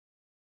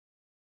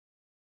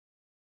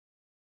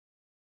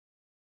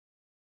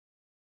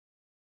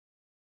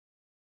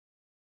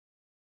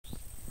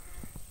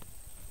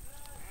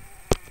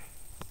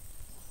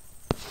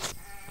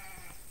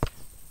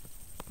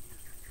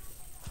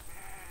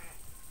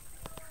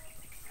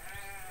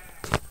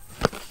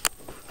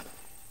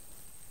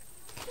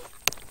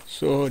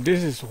So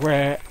this is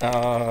where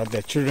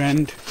the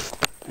children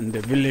and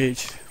the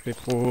village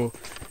people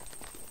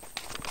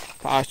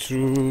pass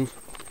through,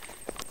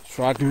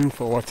 struggling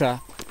for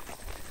water,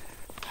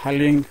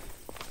 hauling,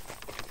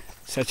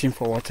 searching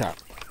for water.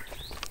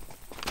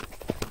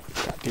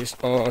 That is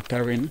all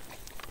terrain,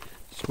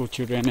 school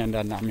children, and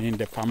then I mean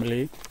the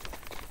family,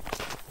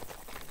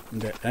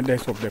 the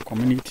elders of the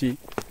community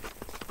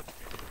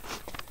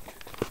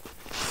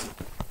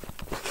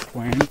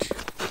went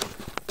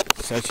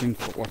searching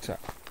for water.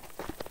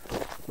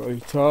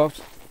 Very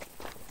tough,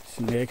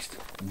 snakes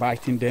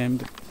biting them,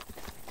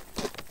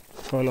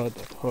 whole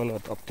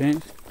lot of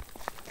things.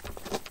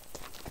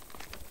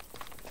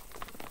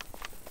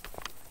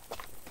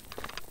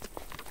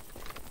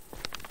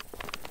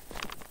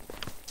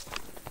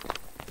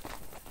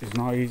 It's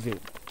not easy.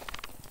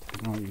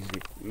 It's not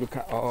easy. Look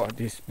at all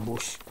this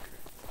bush.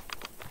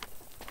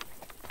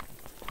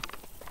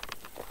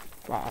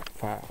 Far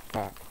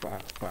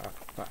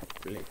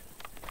place.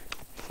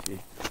 See,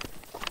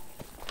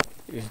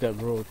 it's the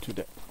road to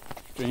the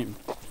stream.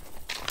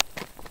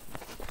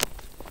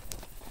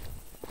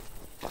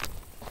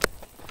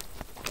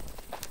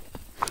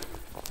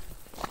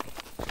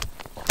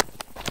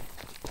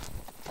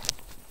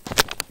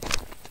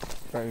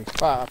 Very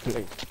far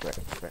place,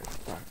 very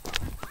far.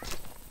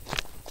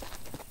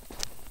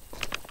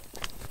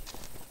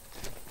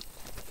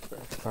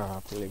 Very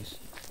far place.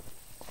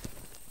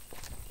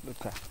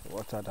 Look at the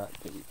water that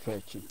they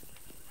fetching.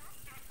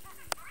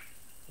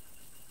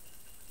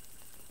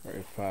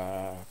 Very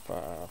far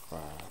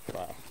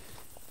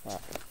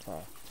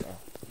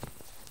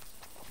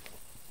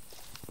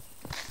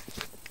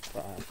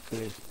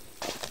place.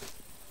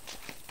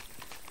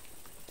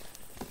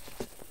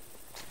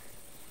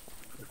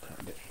 Look at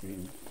the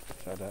stream,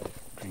 so that is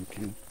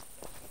drinking.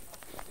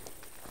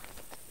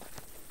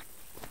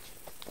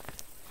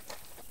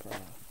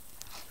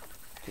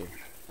 Okay.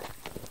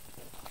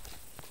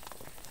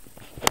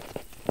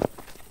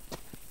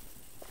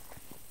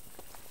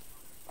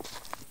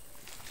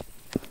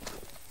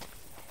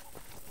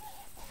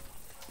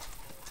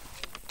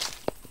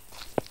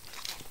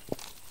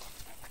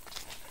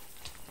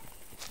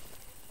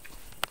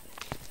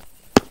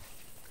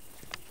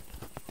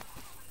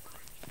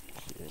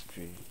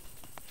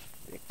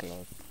 They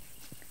close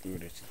through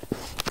this.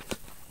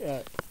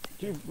 Yeah,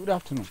 good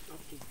afternoon.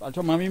 I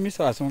told Mammy Miss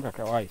Asonka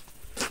Kawai.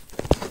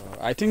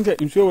 I think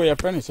that in sure your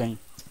friend is saying.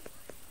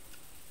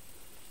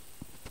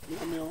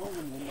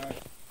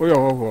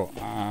 Oh,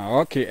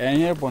 okay, and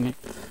here, Bonnie,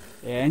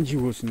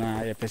 NGOs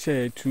now, a per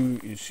se to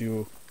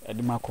issue at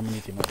the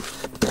community.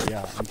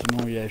 Yeah, and you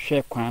know, you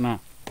share Kwana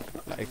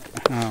like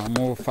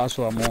more fast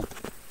or more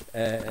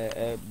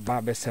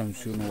barber sound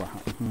soon.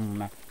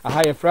 I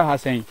have a friend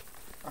saying.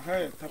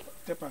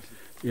 Tepaase.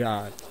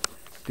 Yeah,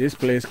 this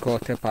place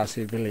called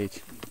Tepaase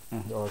village.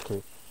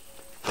 Okay.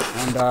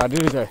 And this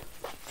is a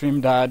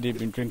stream that they've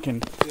been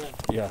drinking.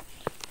 Yeah.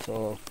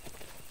 So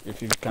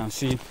if you can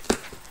see,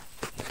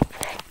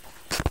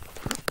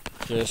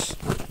 yes,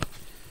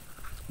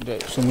 the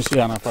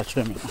Sumusiana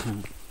Pachemi.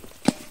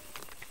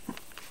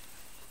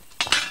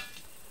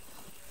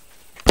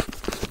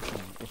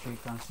 If you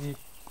can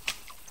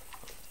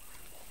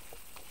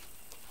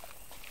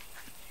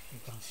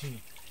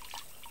see,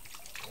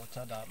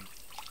 water that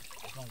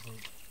is not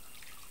good.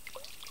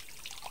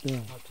 Yeah.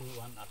 Not to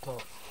one at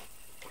all.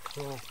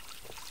 So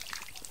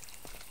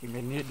we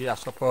may need their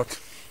support,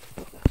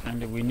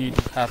 and we need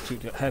have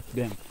to help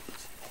them.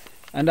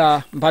 And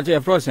but a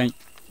person,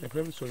 he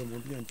called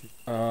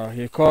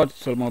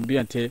Solomon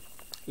Biante,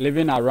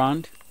 living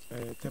around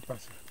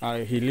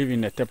Tepaase. He live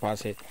in the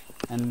Tepaase,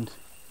 and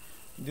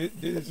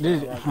this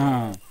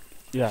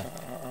yeah.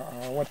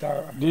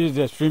 Water. This is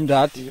the stream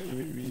that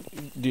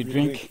they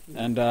drink,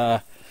 and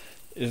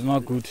it's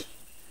not good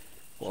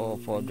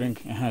for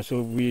drink.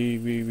 So we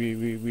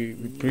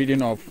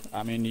breeding of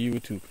you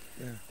to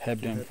help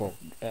them for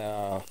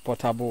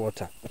potable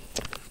water.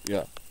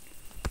 Yeah.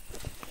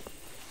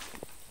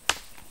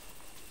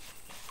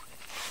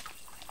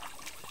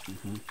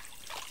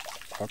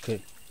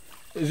 Okay.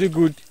 Is it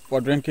good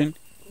for drinking?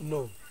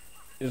 No.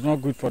 It's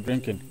not good for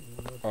drinking.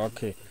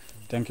 Okay.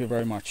 Thank you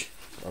very much.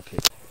 Okay.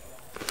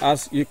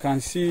 As you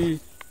can see,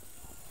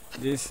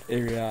 this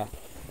area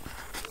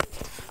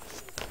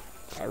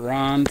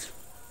around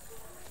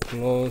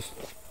close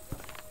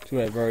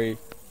to a very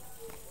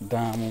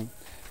dam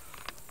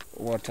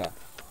water.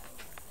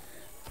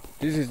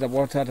 This is the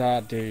water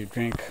that they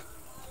drink.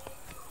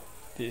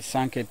 They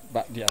sank it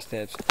back their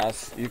steps,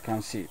 as you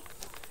can see.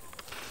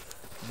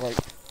 But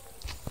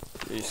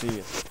you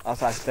see,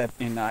 as I step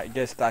in, I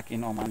get stuck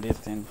in on this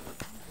thing.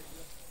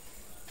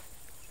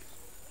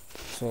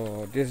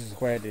 So this is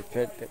where they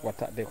fed the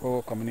water. The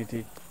whole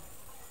community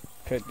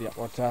fed their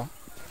water.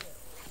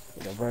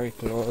 They're very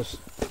close.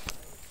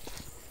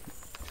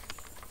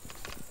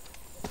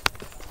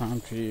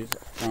 Palm trees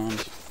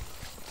around.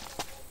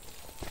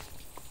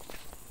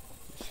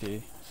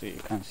 See, you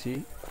can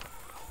see.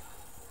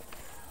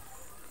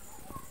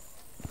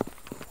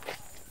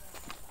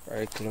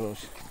 Very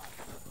close.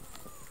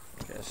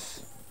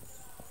 Yes,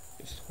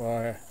 it's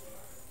where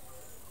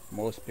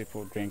most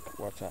people drink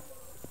water.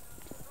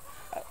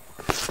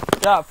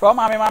 Yeah, from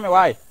mommy,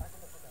 why?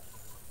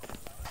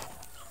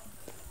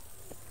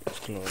 It's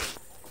closed.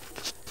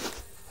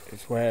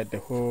 It's where the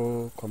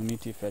whole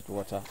community fetch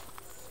water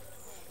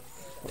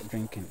for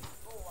drinking,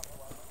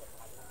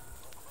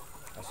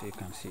 as you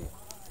can see.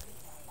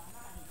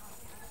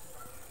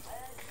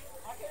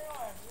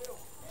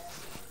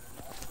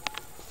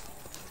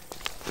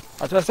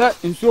 As I said,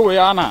 in so we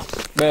are now.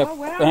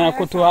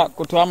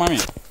 Kutua mami.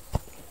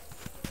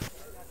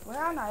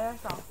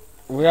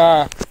 We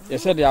are. You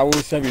said I will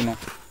serve you.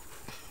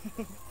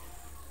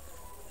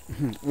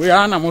 We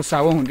are now most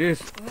of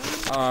this.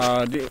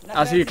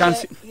 As you can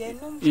see,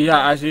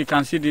 yeah, as you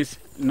can see, this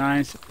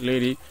nice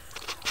lady.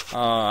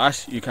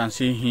 As you can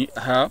see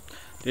her,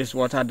 this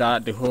water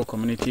that the whole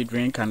community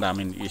drink, and I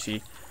mean, you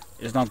see,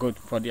 it's not good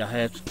for their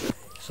health.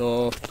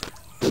 So,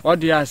 what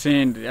they are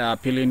saying, they are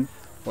appealing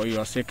for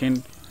your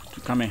second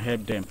to come and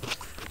help them.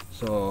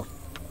 So,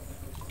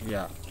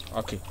 yeah,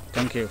 okay,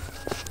 thank you.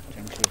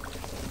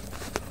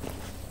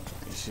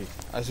 You see,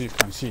 as you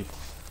can see, you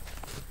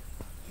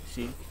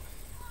see,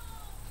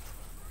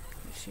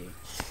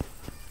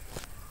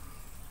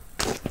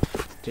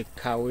 take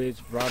away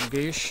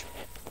rubbish,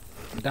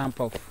 dump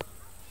of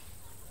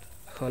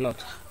a whole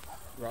lot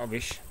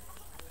rubbish.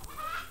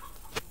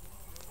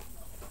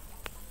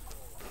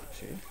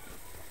 See.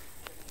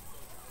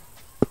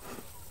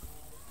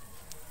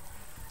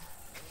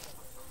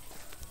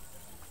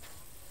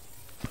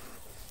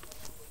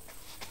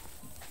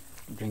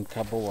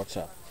 Drinkable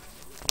water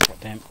for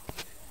them.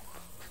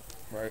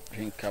 Very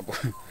drinkable.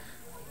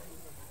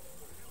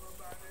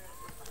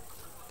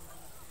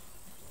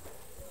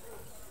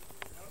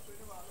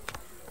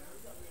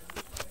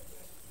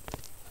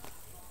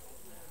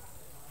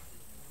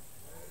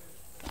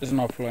 It's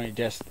not flowing,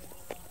 just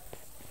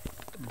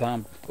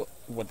dump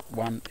with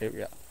one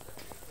area.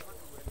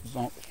 It's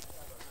not.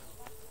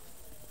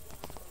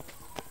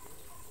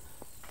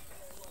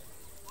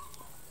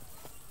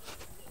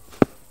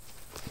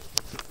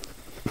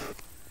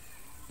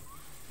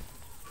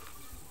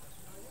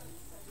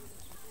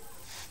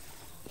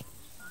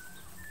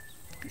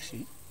 You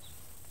see,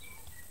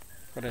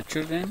 for the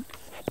children,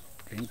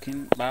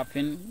 drinking,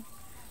 bathing,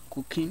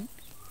 cooking.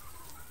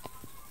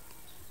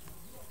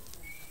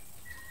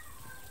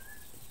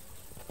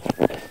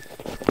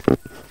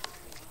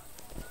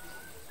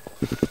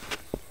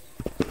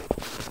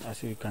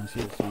 As you can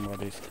see,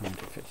 somebody is coming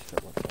to fetch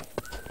the water.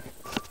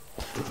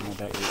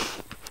 Another area.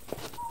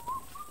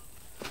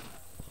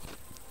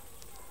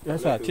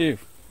 Yes, sir,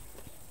 Chief.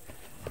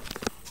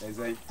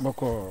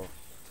 Boko.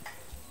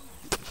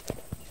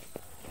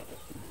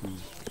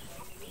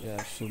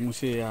 Yeah, so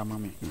Musi, yeah,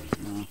 mommy.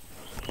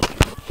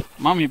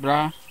 Mommy,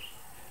 brah.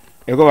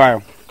 You go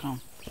out.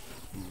 Come.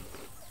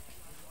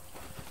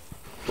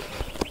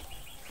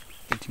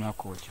 It's my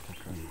coach.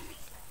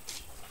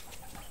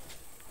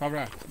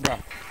 Bra.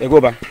 You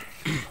go back.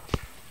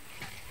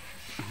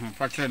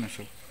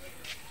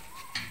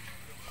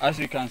 As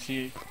you can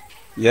see,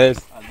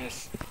 Yes. I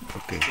just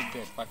Okay. take the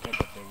packet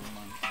of the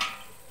woman.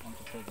 Want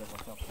to take the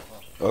water for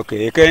her.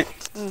 Okay. Okay.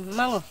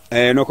 Mango.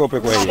 No go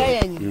pick away.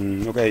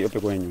 Okay. You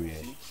pick away.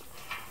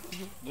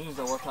 This is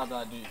the water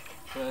that they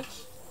fetch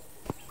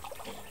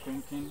for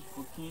drinking,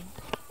 cooking.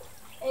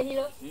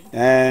 See?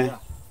 Yeah.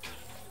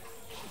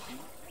 See?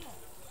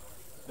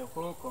 The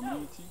whole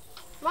community.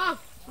 Mom.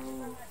 So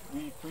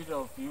we three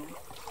of you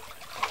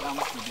come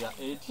to their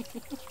aid.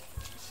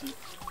 See,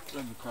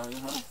 let me carry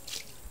her.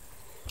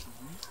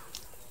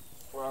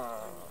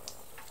 Wow.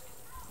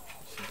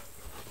 See.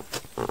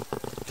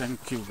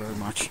 Thank you very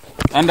much.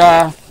 And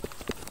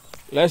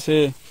let's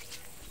say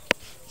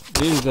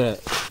this is the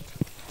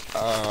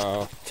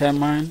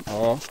chairman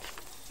or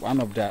one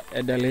of the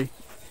elderly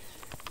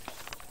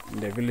in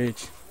the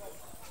village.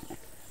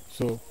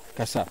 So,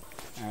 Kasa.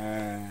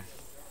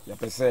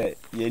 You say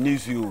you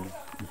need you.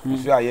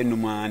 So I no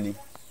money.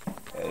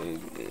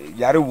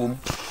 Yare wom.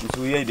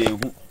 So ye de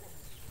hu.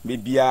 Be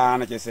bia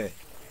na che say.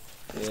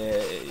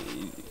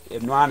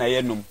 No ana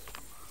ye num.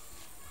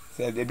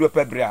 Say de do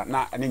pebra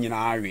na ne nyina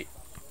awe.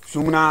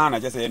 Sum na na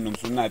che say num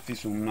sum na fi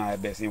sum na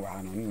be sin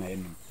wa no na ye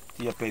num.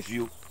 Ti ye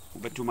pesu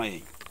obetuma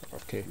ye.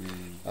 Okay.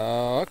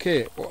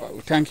 Okay.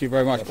 Thank you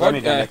very much.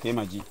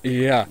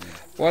 Yeah.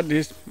 What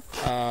this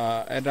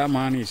elder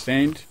man is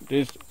saying,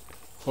 this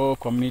whole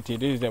community,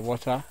 this is the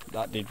water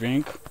that they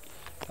drink.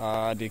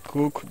 They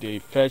cook, they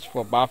fetch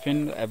for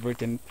bathing,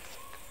 everything.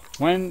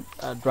 When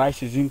dry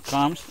season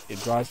comes,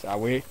 it dries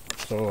away.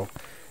 So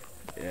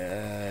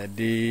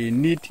they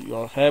need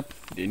your help.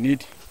 They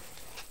need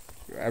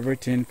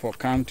everything for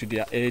come to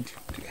their aid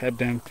to help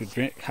them to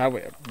drink, have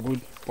a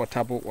good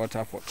potable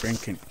water for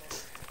drinking.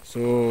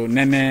 So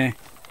Nene,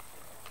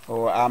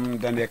 I'm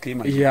Daniel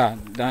Kemaji. Yeah,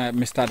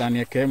 Mr.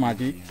 Daniel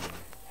Kemaji,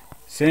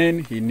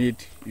 saying he need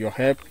your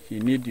help, he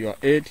need your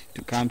aid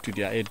to come to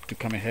their aid to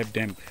come and help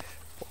them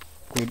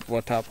good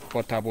water,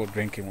 potable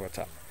drinking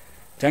water.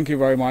 Thank you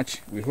very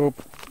much. We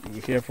hope we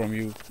hear from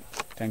you.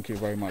 Thank you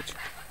very much.